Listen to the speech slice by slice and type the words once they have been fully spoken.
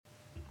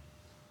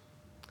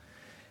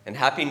And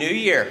Happy New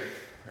Year,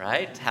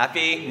 right?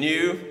 Happy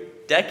New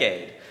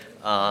Decade.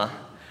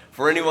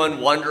 For anyone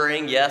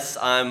wondering, yes,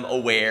 I'm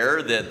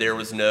aware that there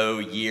was no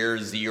year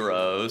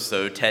zero,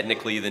 so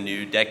technically the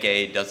new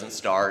decade doesn't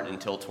start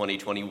until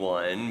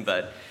 2021,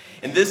 but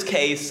in this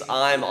case,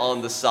 I'm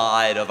on the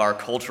side of our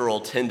cultural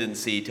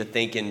tendency to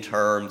think in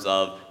terms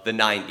of the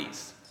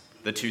 90s,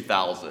 the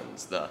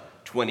 2000s, the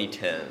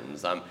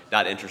 2010s. I'm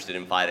not interested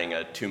in fighting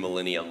a 2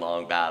 millennium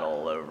long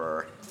battle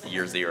over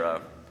year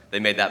zero. They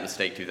made that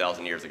mistake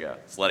 2,000 years ago,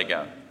 so let it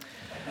go.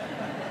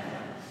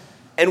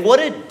 And what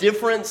a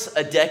difference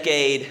a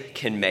decade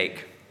can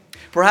make.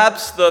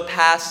 Perhaps the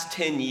past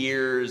 10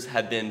 years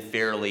have been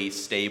fairly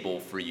stable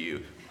for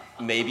you.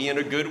 Maybe in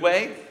a good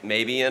way,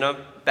 maybe in a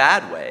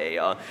bad way.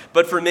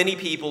 But for many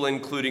people,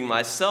 including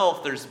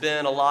myself, there's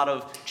been a lot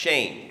of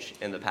change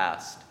in the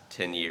past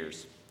 10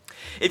 years.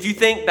 If you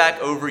think back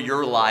over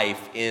your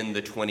life in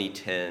the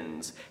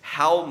 2010s,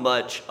 how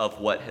much of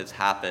what has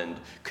happened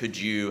could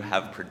you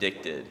have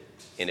predicted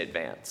in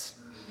advance?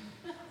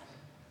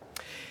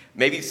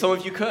 Maybe some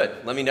of you could.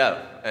 Let me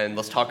know, and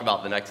let's talk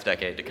about the next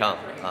decade to come.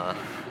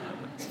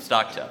 Some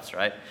stock tips,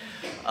 right?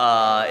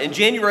 In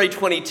January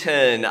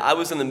 2010, I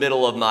was in the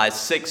middle of my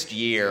 6th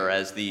year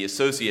as the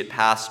associate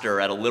pastor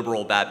at a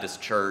liberal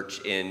Baptist church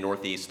in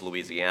Northeast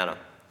Louisiana.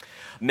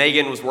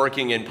 Megan was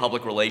working in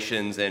public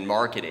relations and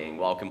marketing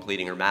while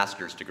completing her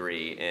master's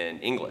degree in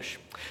English.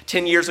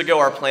 10 years ago,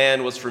 our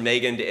plan was for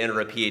Megan to enter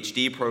a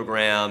PhD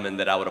program and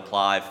that I would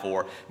apply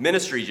for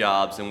ministry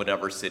jobs in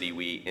whatever city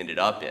we ended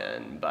up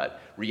in, but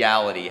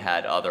reality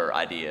had other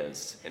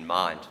ideas in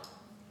mind.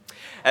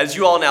 As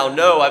you all now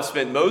know, I've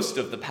spent most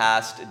of the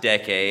past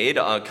decade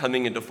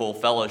coming into full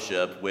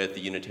fellowship with the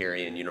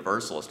Unitarian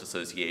Universalist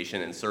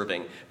Association and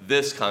serving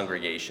this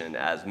congregation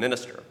as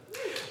minister.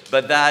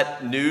 But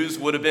that news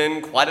would have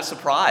been quite a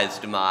surprise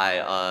to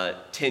my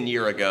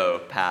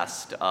 10-year-ago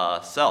past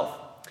self.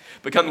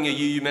 Becoming a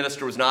UU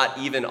minister was not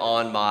even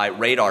on my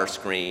radar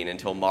screen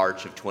until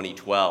March of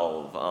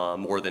 2012,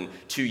 more than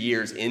 2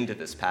 years into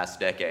this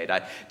past decade.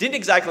 I didn't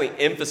exactly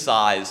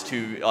emphasize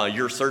to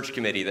your search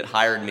committee that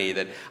hired me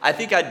that I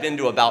think I'd been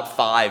to about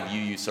 5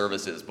 UU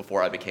services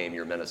before I became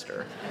your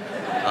minister.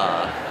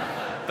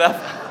 But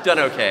I've done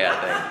okay,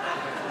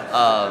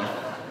 I think.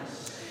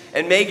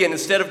 And Megan,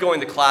 instead of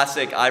going the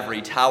classic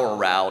ivory tower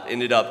route,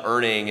 ended up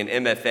earning an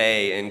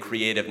MFA in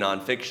creative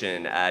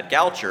nonfiction at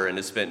Goucher and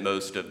has spent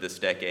most of this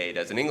decade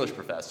as an English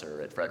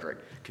professor at Frederick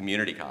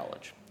Community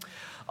College.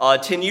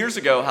 10 years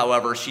ago,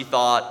 however, she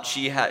thought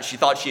she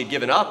had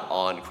given up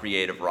on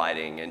creative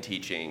writing, and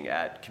teaching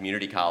at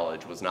community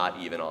college was not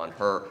even on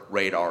her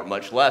radar,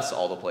 much less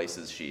all the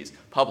places she's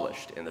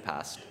published in the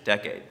past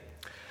decade.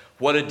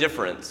 What a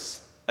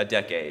difference a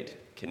decade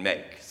can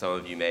make. Some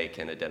of you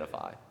can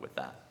identify with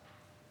that.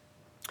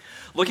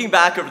 Looking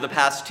back over the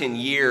past 10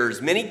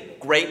 years, many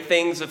great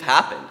things have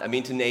happened. I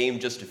mean, to name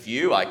just a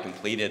few, I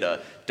completed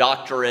a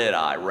doctorate,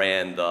 I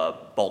ran the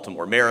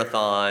Baltimore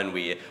Marathon,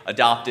 we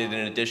adopted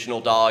an additional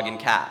dog and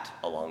cat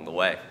along the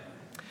way.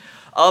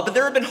 But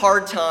there have been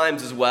hard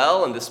times as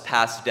well in this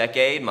past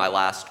decade. My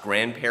last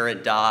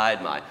grandparent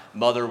died, my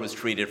mother was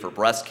treated for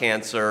breast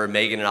cancer,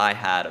 Megan and I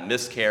had a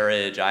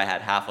miscarriage, I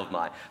had half of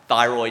my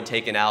thyroid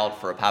taken out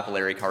for a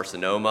papillary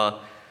carcinoma.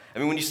 I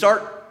mean, when you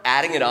start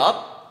adding it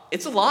up,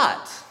 it's a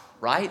lot.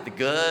 Right? The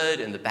good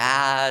and the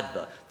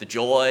bad, the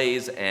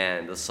joys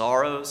and the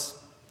sorrows.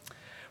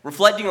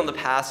 Reflecting on the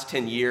past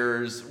 10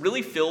 years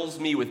really fills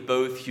me with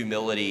both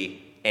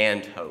humility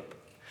and hope.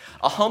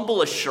 A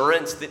humble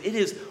assurance that it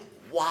is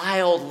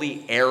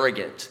wildly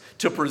arrogant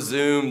to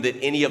presume that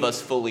any of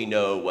us fully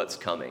know what's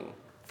coming,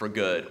 for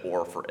good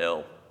or for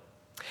ill.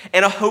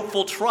 And a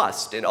hopeful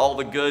trust in all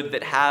the good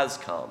that has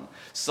come,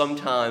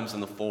 sometimes in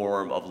the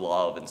form of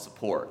love and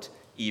support,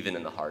 even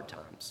in the hard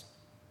times.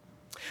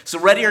 So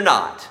ready or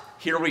not,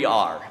 here we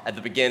are at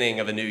the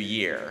beginning of a new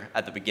year,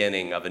 at the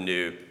beginning of a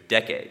new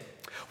decade.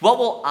 What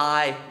will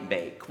I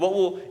make? What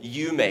will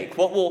you make?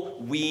 What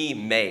will we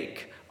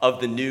make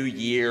of the new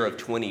year of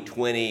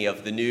 2020,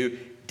 of the new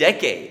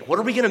decade? What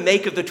are we going to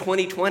make of the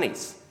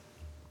 2020s?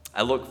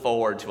 I look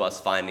forward to us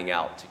finding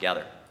out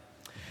together.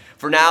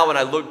 For now, when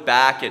I look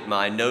back at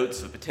my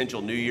notes of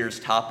potential New Year's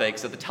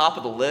topics, at the top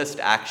of the list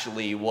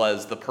actually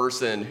was the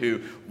person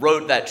who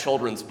wrote that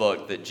children's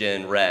book that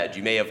Jen read.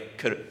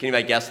 Can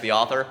anybody guess the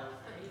author?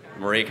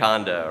 Marie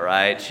Kondo,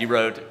 right? She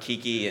wrote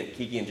Kiki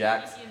and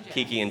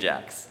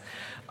Jax.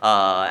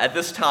 At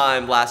this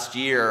time last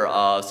year,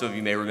 some of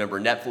you may remember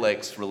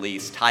Netflix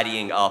released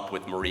Tidying Up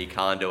with Marie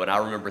Kondo, and I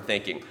remember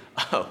thinking,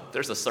 oh,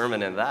 there's a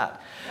sermon in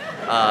that.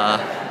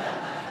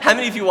 How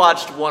many of you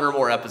watched one or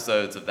more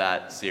episodes of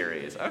that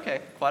series? Okay,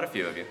 quite a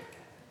few of you.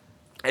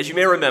 As you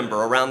may remember,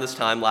 around this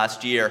time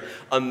last year,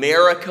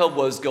 America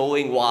was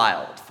going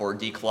wild for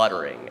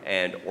decluttering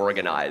and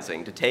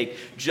organizing. To take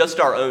just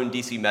our own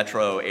DC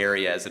metro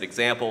area as an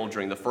example,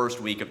 during the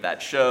first week of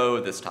that show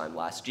this time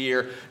last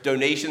year,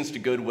 donations to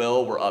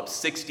Goodwill were up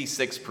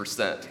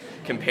 66%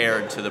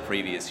 compared to the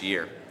previous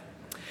year.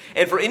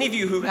 And for any of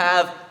you who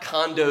have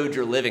condoed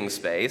your living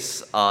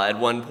space at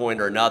one point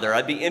or another,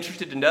 I'd be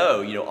interested to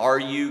know, are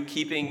you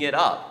keeping it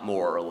up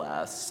more or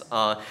less?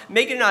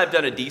 Megan and I have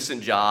done a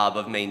decent job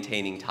of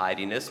maintaining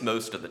tidiness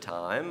most of the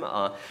time.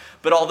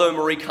 But although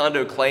Marie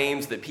Kondo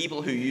claims that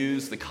people who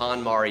use the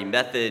KonMari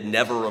method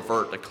never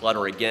revert to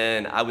clutter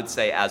again, I would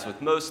say, as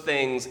with most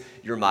things,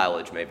 your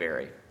mileage may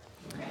vary.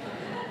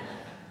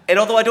 And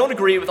although I don't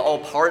agree with all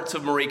parts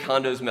of Marie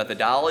Kondo's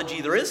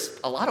methodology, there is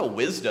a lot of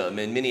wisdom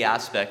in many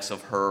aspects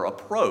of her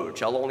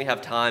approach. I'll only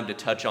have time to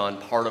touch on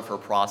part of her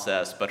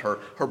process, but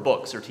her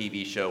books or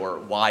TV show are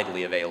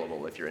widely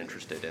available if you're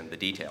interested in the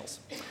details.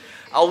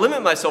 I'll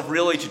limit myself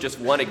really to just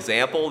one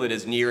example that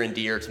is near and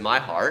dear to my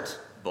heart,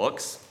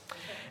 books.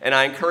 And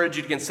I encourage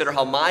you to consider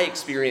how my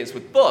experience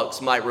with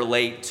books might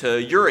relate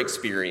to your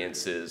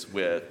experiences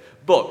with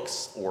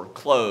books or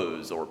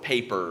clothes or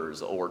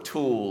papers or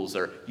tools,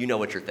 or you know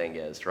what your thing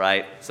is,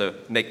 right? So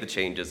make the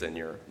changes in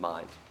your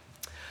mind.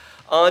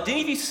 Did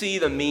any of you see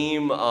the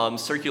meme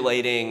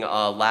circulating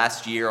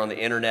last year on the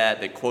internet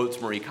that quotes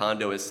Marie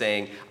Kondo as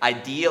saying,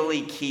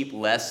 ideally keep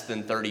less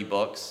than 30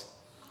 books?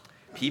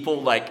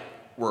 People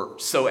were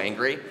so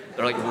angry.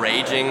 They're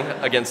raging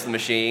against the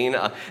machine.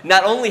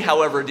 Not only,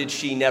 however, did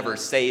she never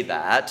say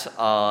that,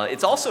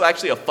 it's also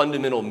actually a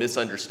fundamental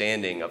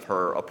misunderstanding of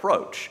her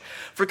approach.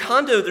 For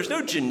Kondo, there's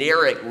no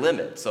generic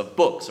limits of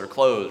books or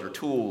clothes or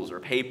tools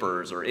or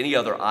papers or any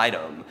other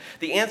item.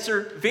 The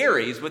answer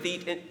varies with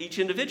each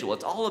individual.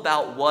 It's all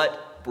about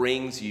what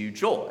brings you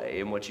joy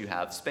and what you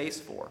have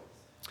space for.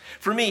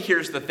 For me,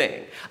 here's the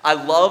thing. I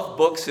love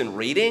books and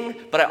reading,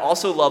 but I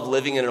also love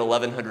living in an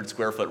 1,100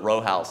 square foot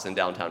row house in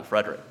downtown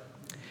Frederick.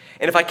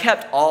 And if I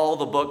kept all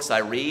the books I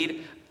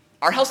read,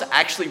 our house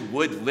actually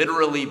would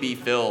literally be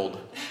filled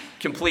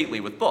completely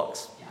with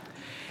books.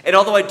 And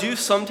although I do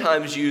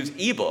sometimes use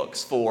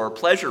ebooks for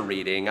pleasure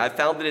reading, I've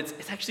found that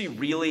it's actually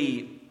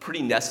really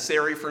pretty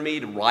necessary for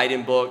me to write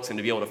in books and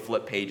to be able to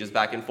flip pages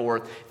back and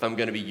forth if I'm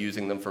going to be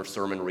using them for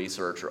sermon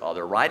research or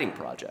other writing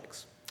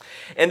projects.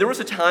 And there was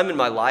a time in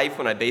my life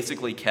when I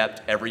basically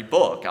kept every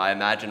book. I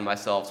imagined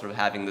myself sort of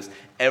having this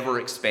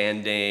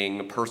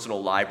ever-expanding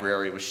personal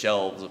library with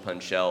shelves upon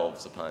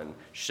shelves upon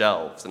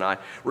shelves. And I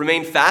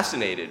remained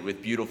fascinated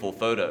with beautiful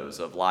photos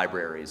of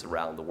libraries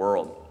around the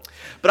world.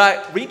 But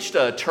I reached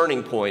a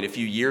turning point a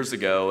few years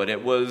ago, and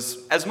it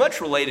was as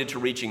much related to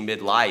reaching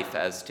midlife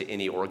as to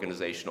any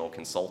organizational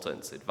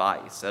consultant's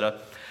advice. At a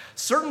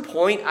certain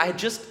point, I had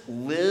just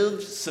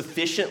lived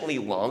sufficiently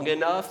long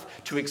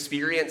enough to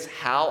experience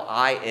how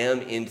I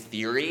am in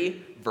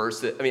theory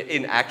versus,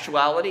 in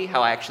actuality,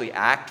 how I actually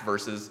act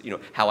versus,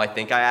 how I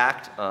think I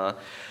act.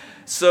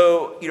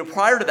 So,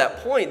 prior to that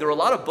point, there were a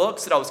lot of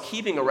books that I was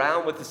keeping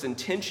around with this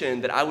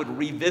intention that I would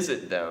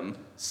revisit them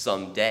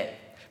someday.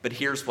 But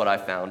here's what I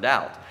found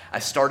out. I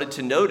started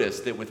to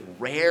notice that with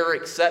rare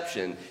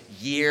exception,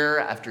 year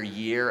after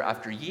year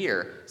after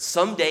year,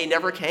 someday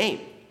never came.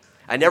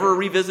 I never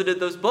revisited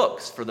those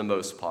books for the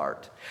most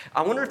part.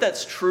 I wonder if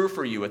that's true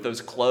for you with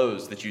those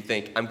clothes that you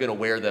think, I'm going to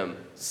wear them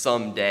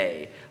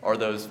someday, or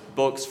those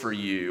books for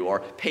you,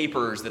 or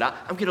papers that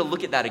I'm going to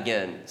look at that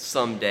again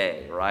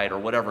someday, right? Or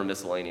whatever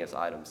miscellaneous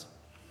items.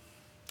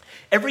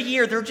 Every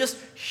year, there are just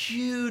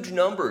huge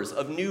numbers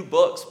of new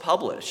books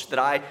published that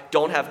I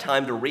don't have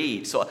time to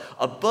read. So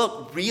a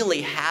book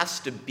really has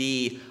to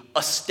be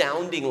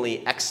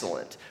astoundingly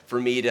excellent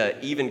for me to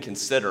even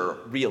consider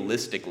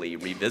realistically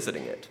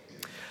revisiting it.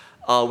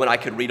 When I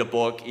could read a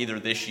book either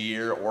this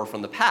year or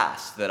from the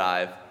past that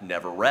I've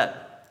never read.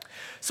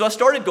 So I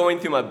started going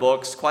through my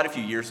books quite a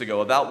few years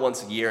ago, about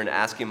once a year, and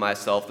asking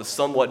myself the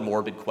somewhat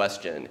morbid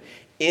question,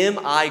 am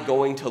I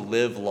going to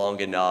live long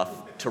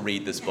enough to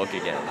read this book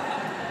again?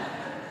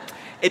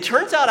 It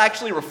turns out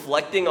actually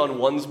reflecting on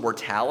one's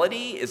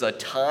mortality is a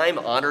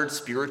time-honored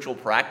spiritual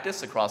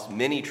practice across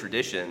many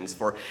traditions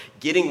for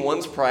getting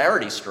one's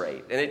priorities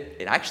straight, and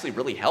it actually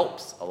really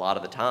helps a lot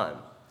of the time.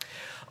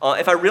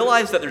 If I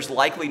realize that there's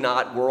likely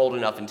not world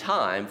enough in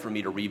time for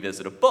me to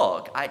revisit a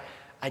book,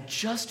 I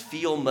just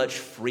feel much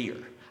freer.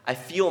 I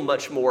feel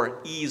much more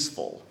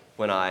easeful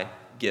when I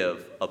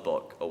give a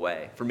book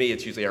away. For me,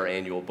 it's usually our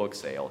annual book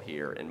sale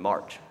here in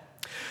March.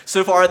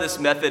 So far, this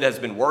method has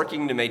been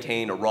working to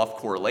maintain a rough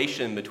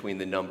correlation between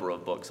the number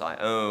of books I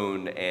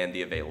own and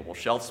the available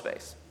shelf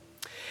space.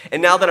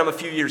 And now that I'm a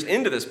few years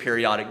into this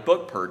periodic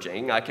book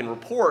purging, I can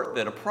report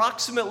that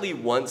approximately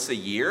once a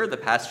year, the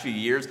past few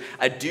years,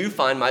 I do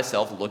find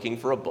myself looking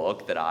for a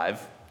book that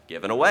I've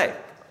given away.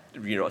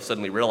 I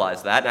suddenly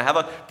realize that, and I have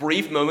a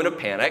brief moment of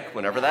panic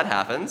whenever that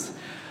happens.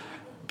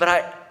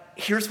 But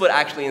here's what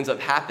actually ends up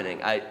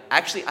happening. I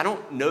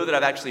don't know that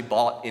I've actually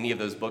bought any of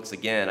those books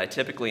again. I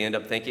typically end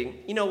up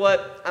thinking, you know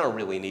what, I don't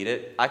really need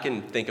it. I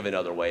can think of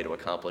another way to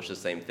accomplish the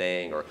same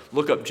thing, or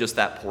look up just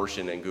that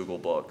portion in Google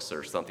Books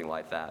or something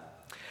like that.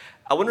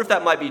 I wonder if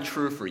that might be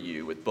true for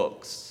you with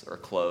books or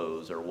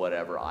clothes or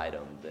whatever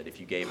item, that if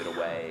you gave it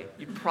away,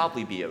 you'd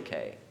probably be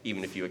okay,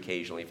 even if you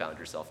occasionally found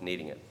yourself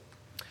needing it.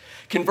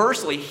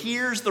 Conversely,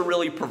 here's the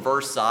really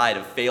perverse side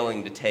of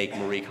failing to take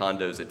Marie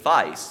Kondo's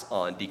advice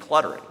on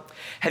decluttering.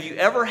 Have you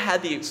ever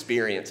had the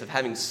experience of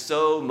having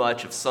so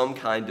much of some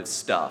kind of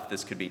stuff?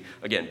 This could be,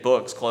 again,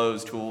 books,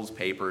 clothes, tools,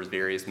 papers,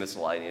 various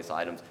miscellaneous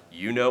items.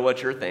 You know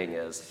what your thing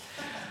is.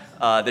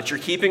 That you're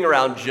keeping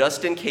around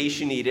just in case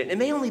you need it. It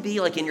may only be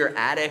like in your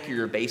attic or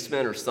your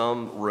basement or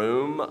some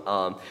room.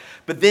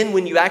 But then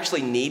when you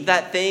actually need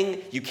that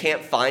thing, you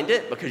can't find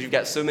it because you've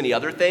got so many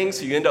other things.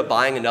 So you end up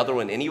buying another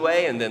one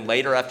anyway. And then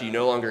later, after you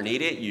no longer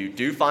need it, you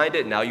do find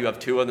it. And now you have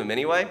two of them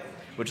anyway,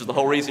 which is the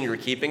whole reason you were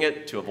keeping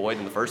it, to avoid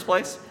in the first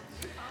place.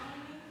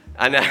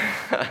 And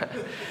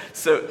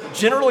so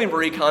generally,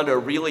 Marie Kondo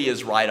really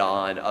is right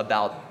on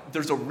about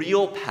there's a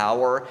real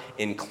power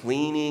in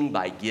cleaning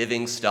by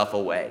giving stuff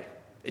away.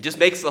 It just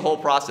makes the whole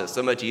process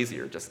so much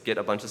easier. Just get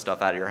a bunch of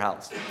stuff out of your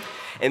house.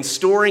 And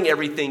storing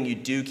everything you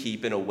do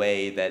keep in a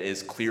way that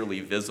is clearly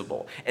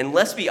visible. And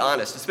let's be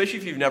honest, especially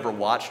if you've never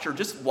watched her,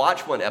 just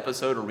watch one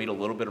episode or read a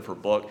little bit of her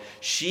book.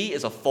 She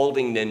is a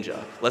folding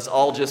ninja. Let's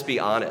all just be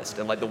honest.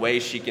 And like the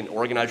way she can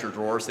organize her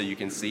drawers so you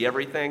can see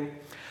everything.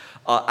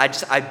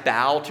 I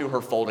bow to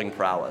her folding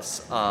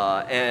prowess.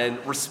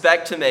 And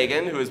respect to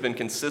Megan, who has been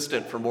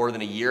consistent for more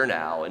than a year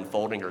now in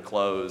folding her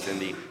clothes in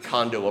the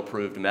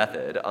Kondo-approved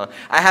method.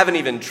 I haven't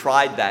even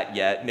tried that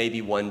yet.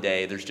 Maybe one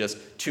day. There's just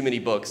too many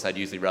books I'd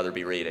usually rather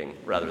be reading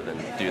rather than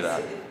do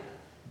that.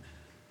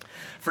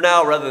 For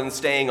now, rather than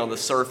staying on the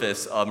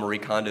surface of Marie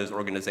Kondo's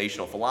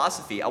organizational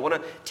philosophy, I want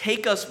to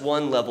take us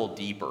one level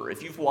deeper.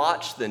 If you've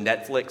watched the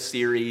Netflix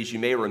series, you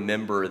may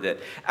remember that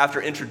after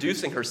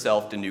introducing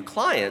herself to new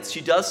clients,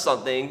 she does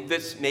something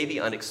that's maybe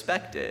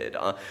unexpected.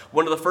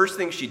 One of the first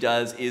things she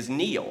does is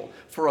kneel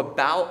for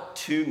about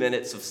 2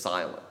 minutes of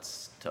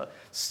silence to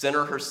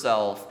center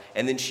herself,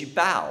 and then she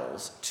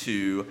bows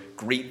to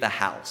greet the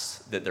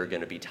house that they're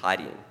going to be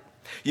tidying.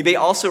 You may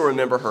also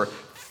remember her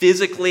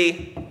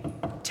physically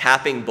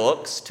tapping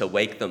books to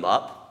wake them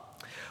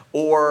up,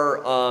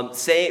 or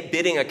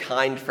bidding a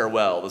kind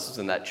farewell. This was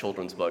in that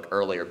children's book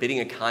earlier. Bidding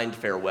a kind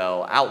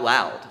farewell out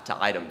loud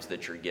to items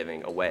that you're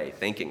giving away,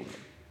 thanking them.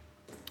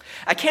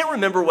 I can't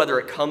remember whether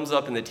it comes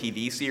up in the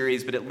TV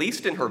series, but at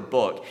least in her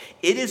book,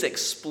 it is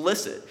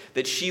explicit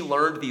that she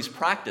learned these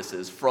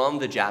practices from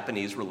the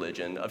Japanese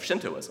religion of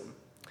Shintoism.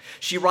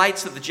 She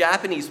writes that the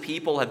Japanese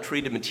people have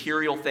treated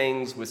material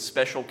things with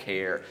special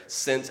care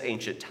since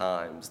ancient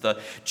times. The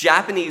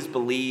Japanese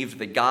believed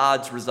that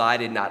gods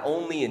resided not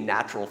only in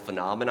natural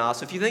phenomena.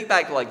 So if you think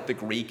back to like the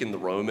Greek and the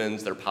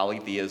Romans, their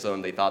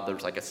polytheism, they thought there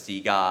was like a sea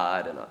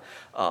god and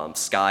a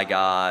sky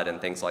god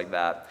and things like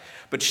that.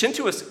 But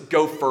Shintoists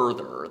go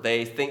further.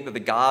 They think that the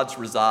gods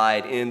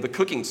reside in the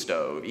cooking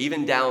stove,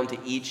 even down to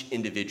each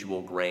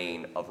individual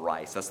grain of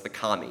rice. That's the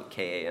kami,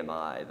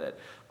 K-A-M-I, that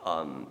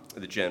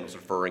the Jen was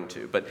referring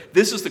to. But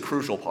this is the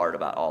crucial part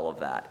about all of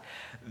that.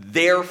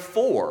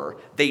 Therefore,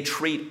 they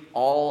treat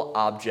all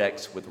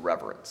objects with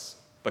reverence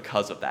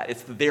because of that.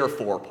 It's the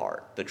therefore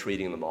part, the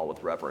treating them all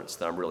with reverence,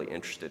 that I'm really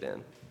interested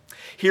in.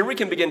 Here we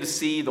can begin to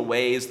see the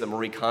ways that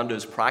Marie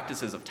Kondo's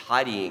practices of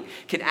tidying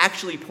can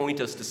actually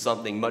point us to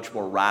something much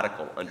more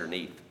radical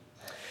underneath.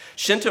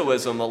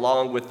 Shintoism,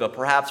 along with the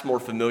perhaps more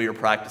familiar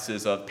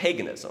practices of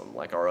paganism,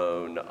 like our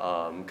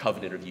own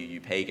Covenant of UU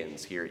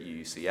Pagans here at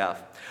UUCF,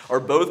 are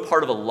both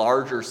part of a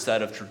larger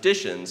set of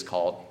traditions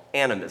called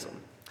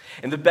animism.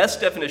 And the best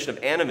definition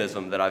of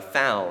animism that I've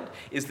found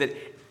is that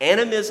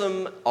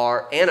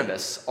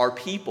animists are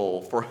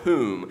people for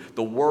whom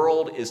the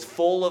world is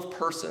full of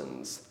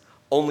persons,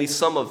 only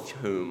some of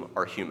whom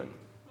are human,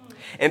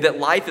 and that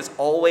life is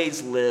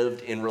always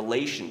lived in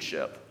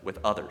relationship with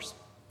others.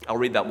 I'll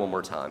read that one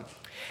more time.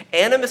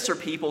 Animists are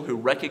people who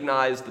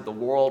recognize that the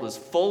world is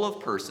full of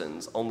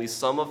persons, only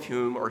some of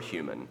whom are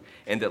human,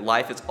 and that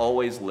life is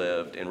always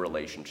lived in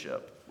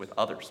relationship with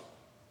others.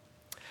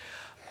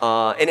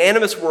 An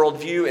animist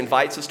worldview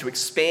invites us to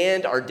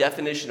expand our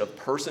definition of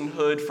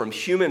personhood from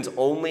humans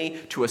only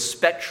to a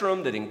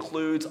spectrum that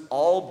includes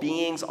all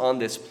beings on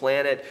this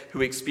planet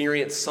who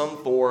experience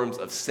some forms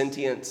of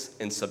sentience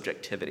and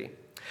subjectivity.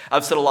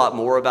 I've said a lot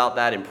more about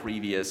that in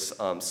previous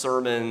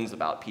sermons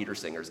about Peter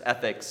Singer's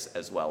ethics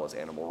as well as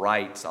animal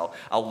rights.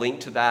 I'll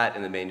link to that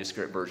in the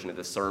manuscript version of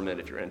this sermon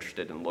if you're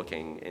interested in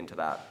looking into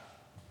that.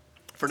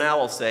 For now,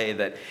 I'll say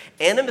that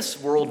animist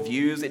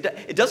worldviews,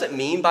 it doesn't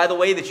mean, by the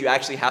way, that you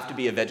actually have to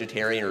be a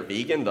vegetarian or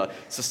vegan. The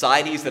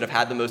societies that have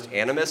had the most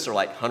animists are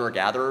like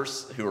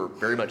hunter-gatherers who are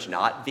very much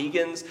not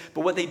vegans.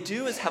 But what they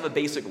do is have a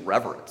basic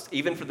reverence,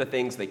 even for the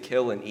things they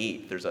kill and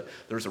eat. There's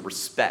a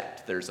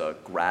respect, there's a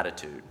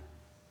gratitude.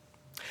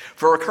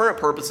 For our current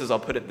purposes, I'll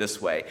put it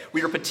this way.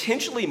 We are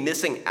potentially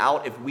missing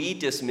out if we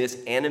dismiss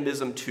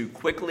animism too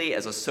quickly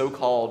as a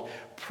so-called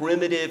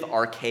primitive,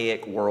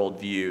 archaic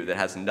worldview that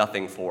has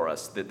nothing for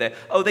us.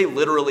 They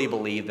literally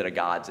believe that a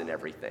God's in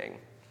everything,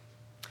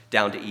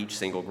 down to each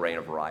single grain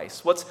of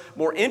rice. What's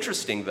more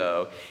interesting,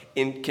 though,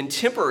 in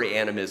contemporary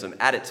animism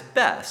at its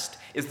best,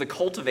 is the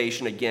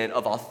cultivation, again,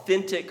 of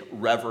authentic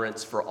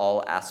reverence for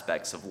all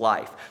aspects of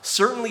life,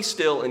 certainly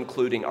still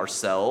including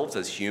ourselves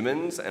as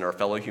humans and our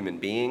fellow human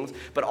beings,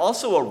 but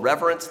also a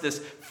reverence, this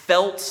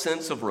felt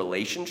sense of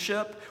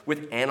relationship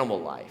with animal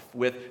life,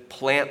 with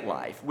plant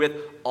life, with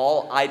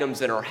all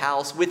items in our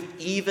house, with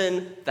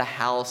even the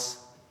house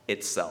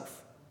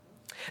itself.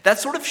 That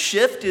sort of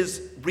shift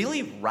is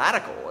really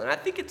radical, and I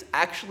think it's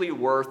actually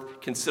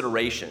worth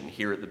consideration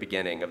here at the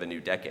beginning of a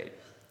new decade.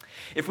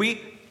 If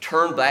we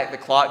turn back the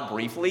clock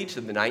briefly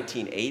to the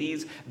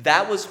 1980s,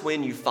 that was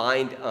when you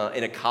find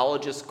an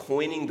ecologist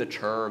coining the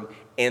term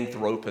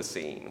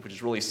Anthropocene, which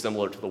is really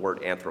similar to the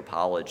word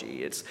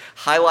anthropology. It's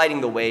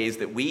highlighting the ways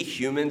that we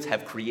humans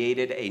have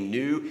created a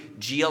new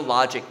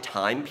geologic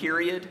time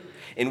period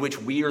in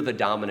which we are the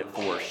dominant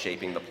force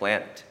shaping the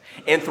planet.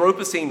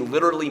 Anthropocene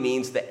literally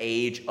means the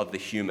age of the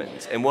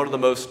humans, and one of the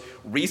most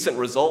recent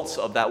results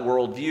of that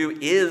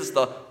worldview is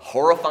the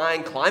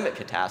horrifying climate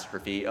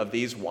catastrophe of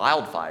these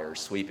wildfires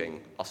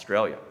sweeping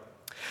Australia.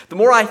 The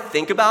more I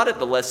think about it,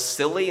 the less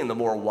silly and the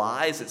more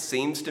wise it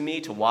seems to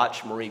me to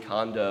watch Marie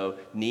Kondo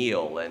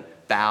kneel and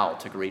bow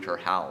to greet her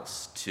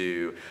house,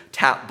 to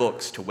tap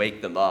books to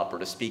wake them up, or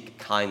to speak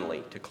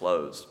kindly to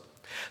close.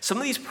 Some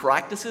of these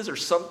practices or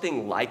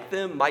something like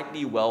them might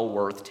be well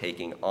worth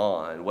taking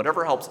on,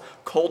 whatever helps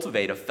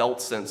cultivate a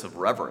felt sense of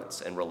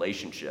reverence and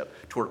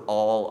relationship toward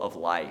all of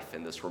life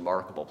in this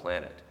remarkable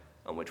planet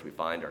on which we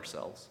find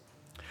ourselves.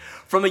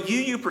 From a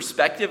UU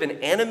perspective, an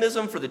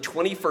animism for the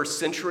 21st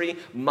century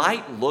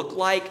might look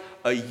like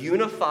a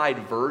unified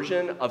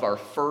version of our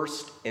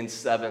first and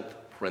seventh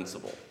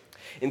principle.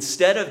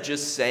 Instead of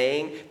just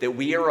saying that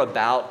we are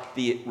about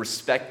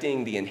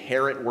respecting the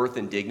inherent worth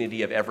and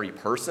dignity of every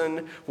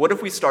person, what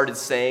if we started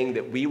saying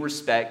that we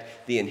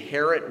respect the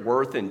inherent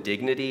worth and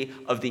dignity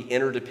of the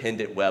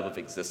interdependent web of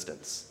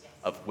existence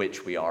of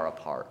which we are a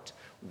part?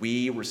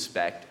 We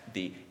respect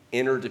the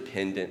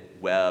interdependent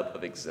web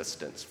of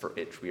existence for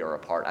which we are a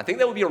part. I think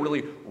that would be a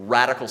really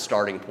radical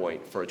starting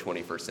point for a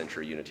 21st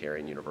century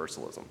Unitarian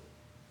Universalism.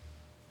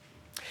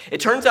 It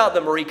turns out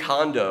that Marie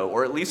Kondo,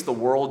 or at least the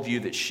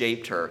worldview that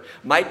shaped her,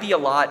 might be a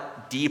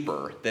lot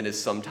deeper than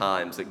is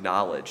sometimes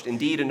acknowledged.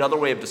 Indeed, another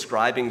way of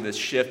describing this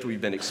shift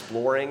we've been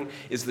exploring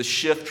is the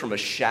shift from a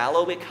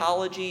shallow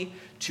ecology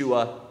to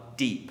a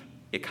deep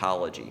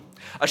ecology.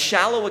 A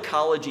shallow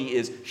ecology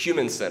is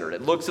human-centered.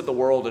 It looks at the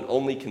world and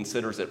only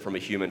considers it from a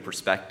human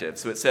perspective.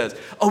 So it says,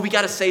 we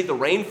got to save the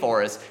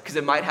rainforest because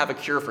it might have a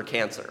cure for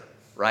cancer,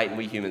 right? And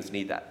we humans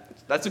need that.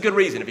 That's a good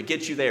reason. If it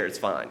gets you there, it's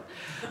fine.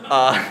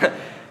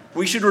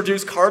 We should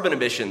reduce carbon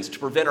emissions to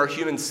prevent our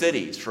human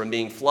cities from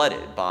being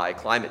flooded by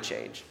climate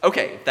change.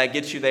 Okay, if that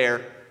gets you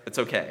there, it's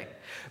okay.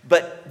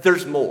 But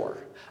there's more.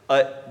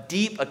 A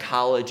deep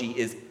ecology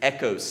is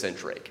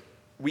ecocentric.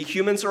 We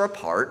humans are a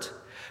part,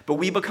 but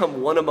we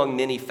become one among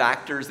many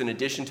factors in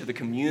addition to the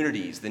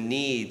communities, the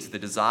needs, the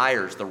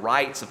desires, the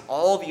rights of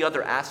all the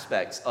other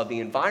aspects of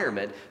the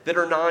environment that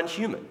are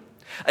non-human.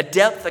 A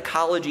depth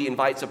ecology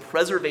invites a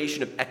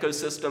preservation of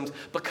ecosystems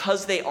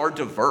because they are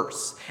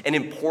diverse and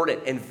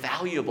important and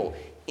valuable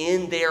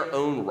in their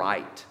own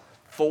right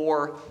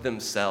for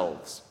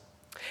themselves.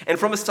 And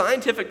from a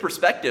scientific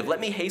perspective, let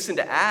me hasten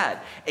to add,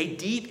 a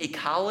deep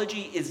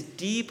ecology is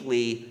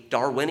deeply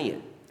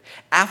Darwinian.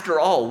 After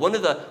all, one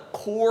of the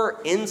core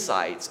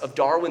insights of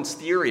Darwin's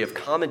theory of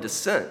common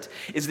descent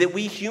is that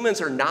we humans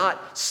are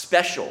not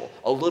special,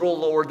 a little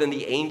lower than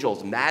the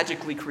angels,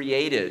 magically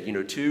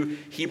created, two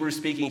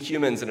Hebrew-speaking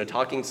humans and a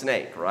talking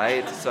snake,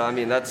 right? So,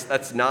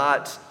 that's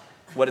not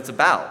what it's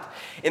about.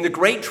 In the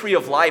great tree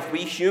of life,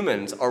 we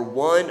humans are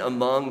one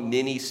among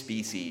many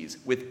species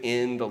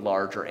within the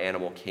larger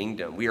animal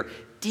kingdom. We are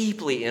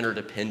deeply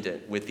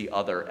interdependent with the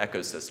other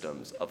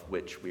ecosystems of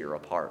which we are a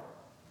part.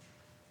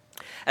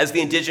 As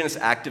the indigenous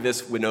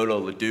activist Winona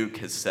LaDuke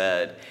has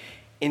said,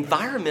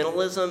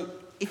 environmentalism,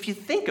 if you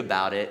think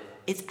about it,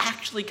 it's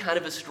actually kind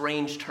of a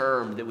strange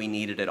term that we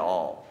needed at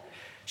all.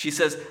 She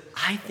says,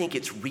 I think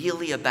it's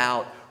really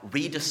about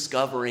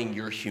rediscovering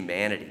your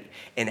humanity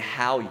and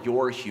how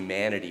your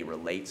humanity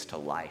relates to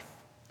life.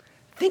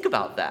 Think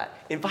about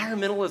that.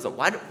 Environmentalism,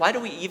 why do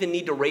we even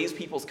need to raise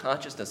people's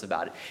consciousness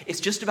about it? It's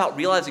just about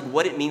realizing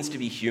what it means to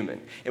be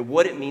human. And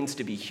what it means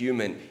to be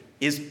human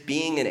is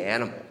being an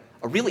animal.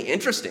 A really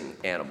interesting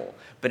animal,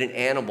 but an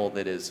animal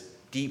that is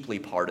deeply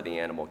part of the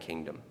animal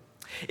kingdom.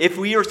 If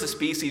we as a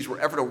species were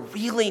ever to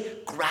really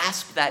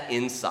grasp that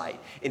insight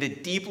in a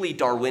deeply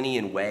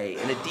Darwinian way,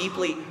 in a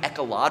deeply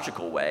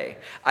ecological way,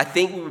 I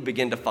think we would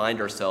begin to find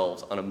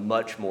ourselves on a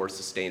much more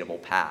sustainable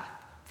path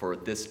for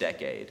this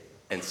decade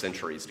and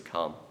centuries to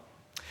come.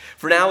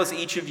 For now, as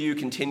each of you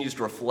continues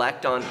to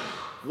reflect on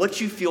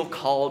what you feel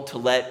called to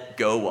let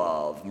go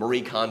of,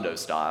 Marie Kondo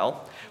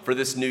style, for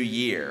this new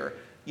year,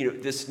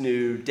 this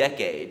new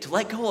decade, to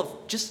let go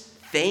of just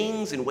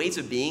things and ways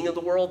of being in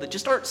the world that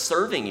just aren't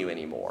serving you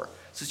anymore.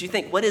 So as you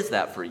think, what is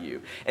that for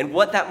you? And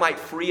what that might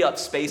free up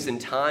space and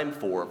time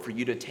for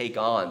you to take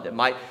on that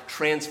might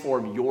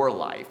transform your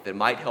life, that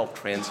might help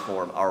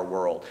transform our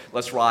world.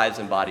 Let's rise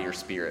and embody your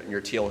spirit and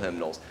your teal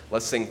hymnals.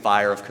 Let's sing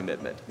Fire of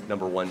Commitment,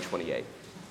 number 128.